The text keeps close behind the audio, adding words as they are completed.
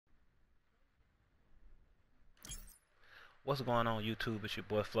What's going on YouTube? It's your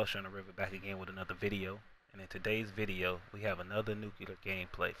boy Flush on the River back again with another video. And in today's video, we have another nuclear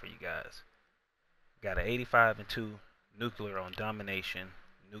gameplay for you guys. Got an 85-2 nuclear on Domination,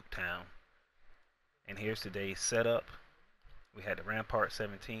 NukeTown. And here's today's setup. We had the Rampart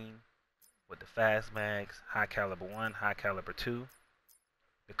 17 with the fast mags, high caliber 1, high caliber 2.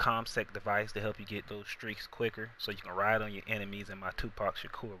 The ComSec device to help you get those streaks quicker so you can ride on your enemies in my Tupac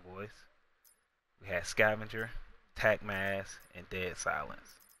Shakur voice. We had Scavenger, Tac Mask, and Dead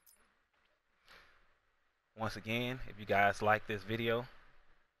Silence. Once again, if you guys like this video,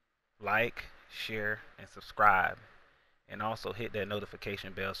 like, share, and subscribe. And also hit that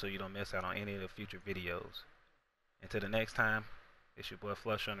notification bell so you don't miss out on any of the future videos. Until the next time, it's your boy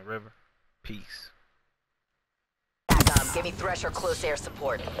Flush on the River. Peace. Give me Thresher close air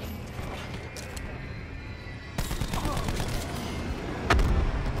support.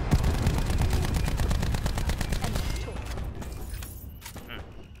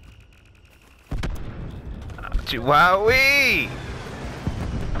 Wowee!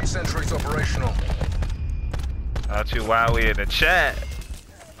 Sentry's operational. Out you wowee in the chat.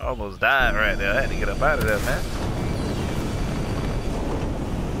 Almost died right there. I had to get up out of there, man.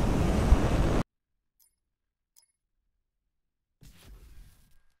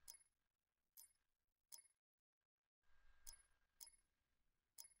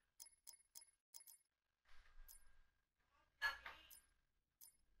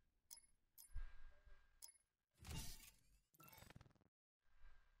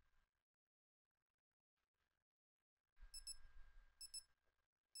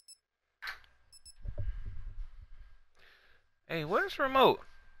 Hey, where's the remote?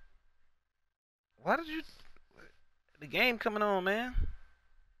 Why did you... The game coming on, man.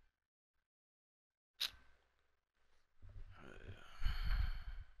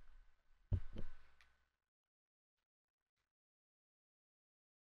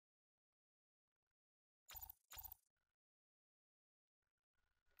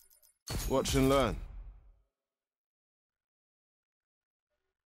 Watch and learn.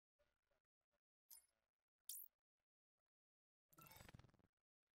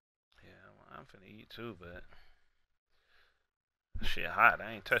 I'm finna eat too, but shit hot.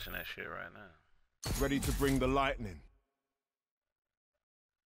 I ain't touching that shit right now. Ready to bring the lightning.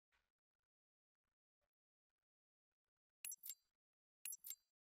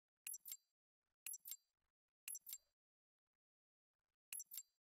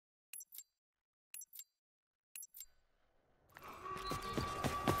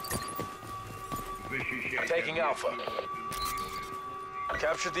 Taking Alpha.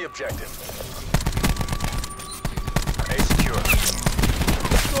 Capture the objective. A secure.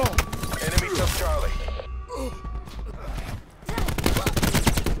 Enemy took Charlie.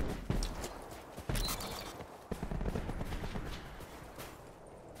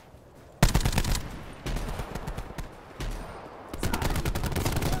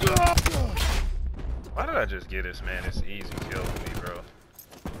 Why did I just get this, man? It's easy kill for me, bro.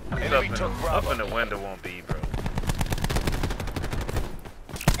 Enemy took Bravo. Up in the window won't be, bro.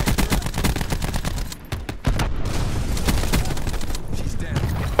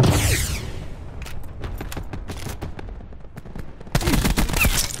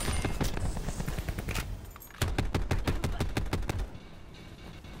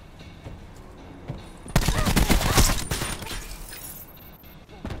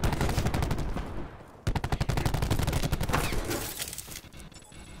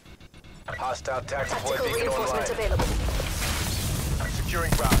 Hostile tactical beacon reinforcements online. available.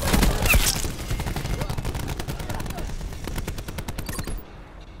 Securing Bravo.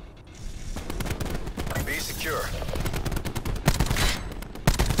 Be secure.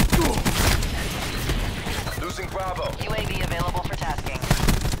 Losing Bravo. UAV available for tasking.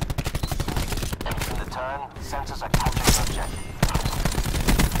 In the turn, sensors are capturing objective.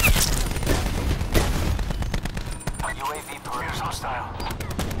 UAV perimeter hostile.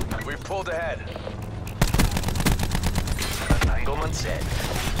 We've pulled ahead. Entanglement set.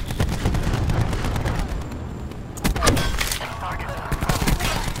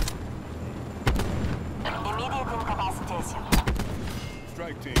 Immediate incapacitation.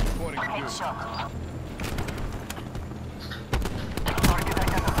 Strike team, reporting to you. Headshot. Target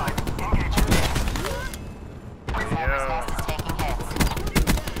identified. Engage. Sniper's nest is taking hits.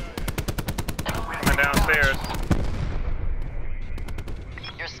 Coming downstairs.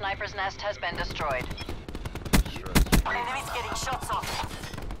 Your sniper's nest has been destroyed. Enemies getting shots off.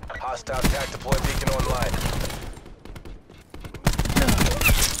 Hostile tac deploy beacon online.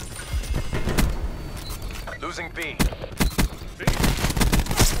 Losing B.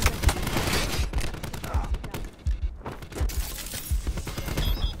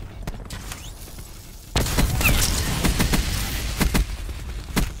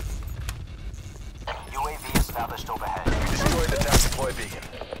 deploy beacon.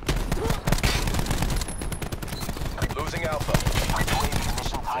 Losing Alpha. UAV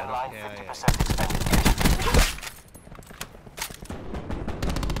mission timeline 50% expended.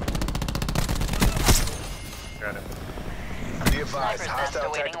 Got him. Be advised, Sniper's nest hostile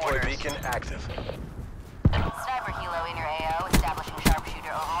awaiting tactical orders. beacon active. Sniper helo in your AO, establishing sharpshooter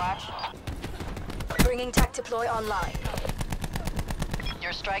overwatch. Bringing TAC deploy online.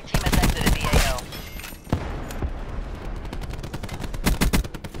 Your strike team has exited the AO.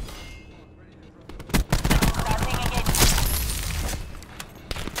 Starting engagement.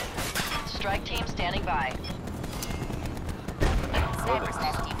 Strike team standing by. Sniper's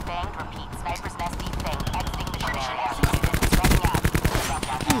nest defanged. Repeat. Sniper's nest defanged. Exiting mission area. Ready out.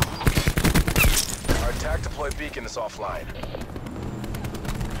 Our TAC deploy beacon is offline.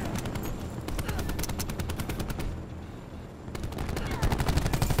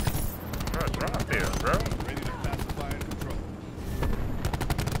 Bro, drop there, bro. Ready to pacify and control.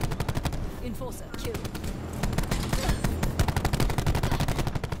 Enforcer, Q.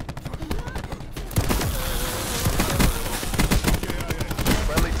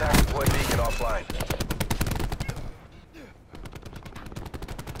 Friendly TAC deploy beacon offline.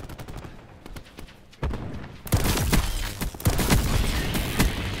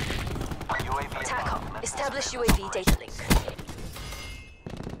 UAV TACOM, establish UAV data link.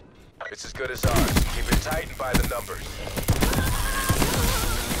 It's as good as ours. Keep it tight and by the numbers.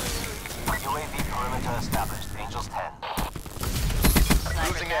 UAV perimeter established. Angels 10.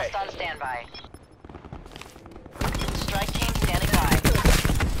 Sniper's Losing nest A. on standby. Strike team standing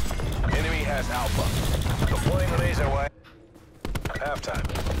by. Enemy has Alpha. Deploying laser way. Halftime.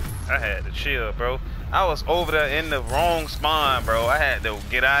 I had to chill, bro. I was over there in the wrong spawn, bro. I had to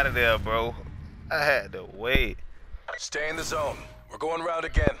get out of there, bro. I had to wait. Stay in the zone. We're going round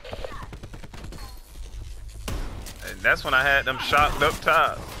again. And that's when I had them shocked up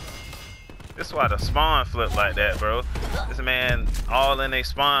top. This is why the spawn flipped like that, bro. This man all in a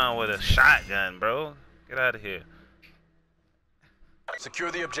spawn with a shotgun, bro. Get out of here.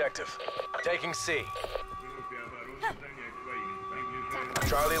 Secure the objective. Taking C.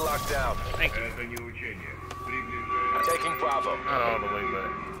 Charlie locked down. Thank you. Taking Bravo. Not all the way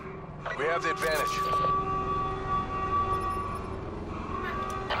back. We have the advantage.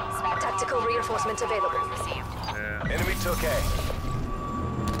 Tactical reinforcement available. Received. Yeah. Enemy took A.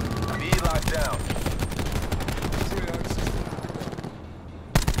 B locked down.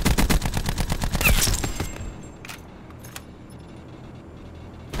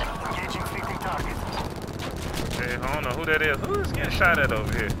 Engaging fleeting target. Okay, I don't know who that is. Who is getting shot at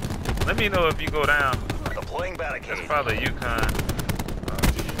over here? Let me know if you go down. Deploying barricade. That's probably Yukon.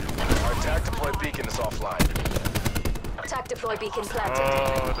 Our TAC deploy beacon is offline. TAC deploy beacon planted.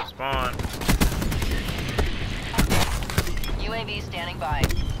 Oh, the spawn. UAV standing by.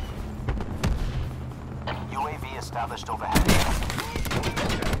 UAV established overhead.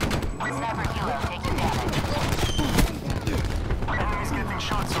 Sniper helo taking damage. Enemies getting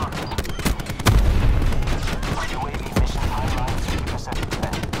shots on. UAV mission timeline 50%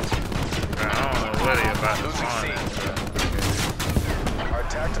 expended. I don't know what he about to Losing spawn C. at, Our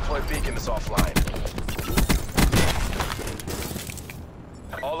TAC deploy beacon is offline.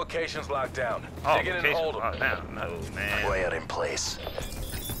 All locations locked down. Oh, Dig in and hold them. down. No, man. We're in place.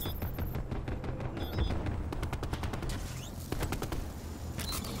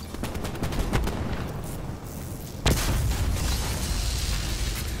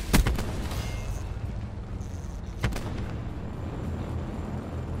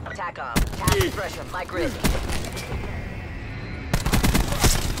 TACOM. Task pressure. My grid.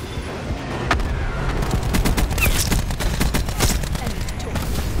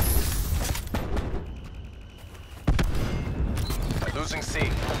 Losing C.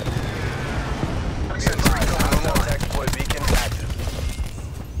 Hostile TAC deploy beacon active.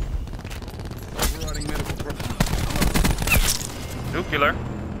 Overriding medical protocol. Nuclear.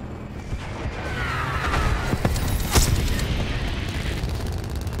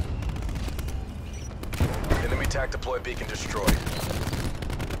 Enemy TAC deploy beacon destroyed.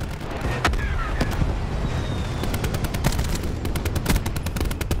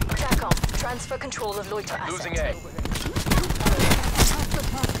 TACOM, transfer control of loiter assets. Losing A.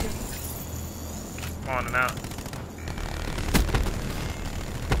 Spawning out.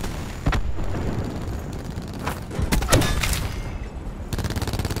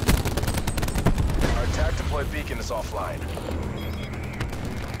 Our TAC deploy beacon is offline.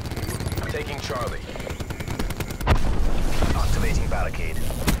 Taking Charlie. Activating barricade.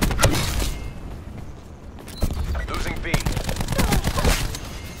 Losing B.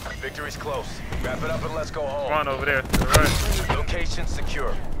 Victory's close. Wrap it up and let's go home. Come on over there. To the right. Location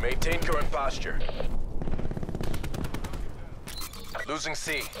secure. Maintain current posture. Losing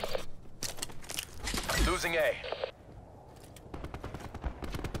C. Losing A.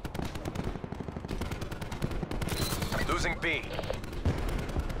 Losing B.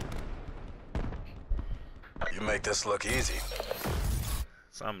 You make this look easy.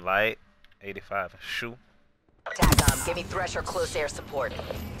 Some light. 85 and shoe. TACOM, give me Thresher close air support.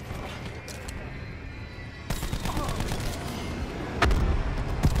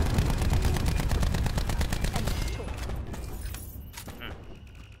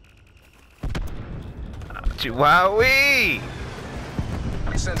 Wowee!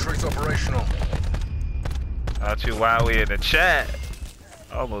 Sentry's operational. Out you wowee in the chat.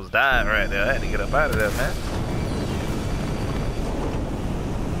 Almost died right there. I had to get up out of there, man.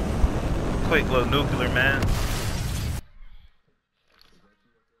 Quick little nuclear, man.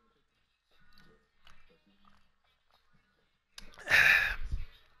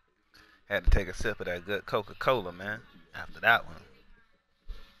 Had to take a sip of that good Coca-Cola, man, after that one.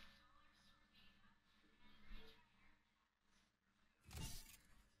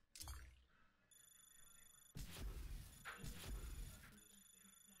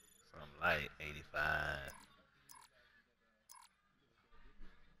 Some light, 85.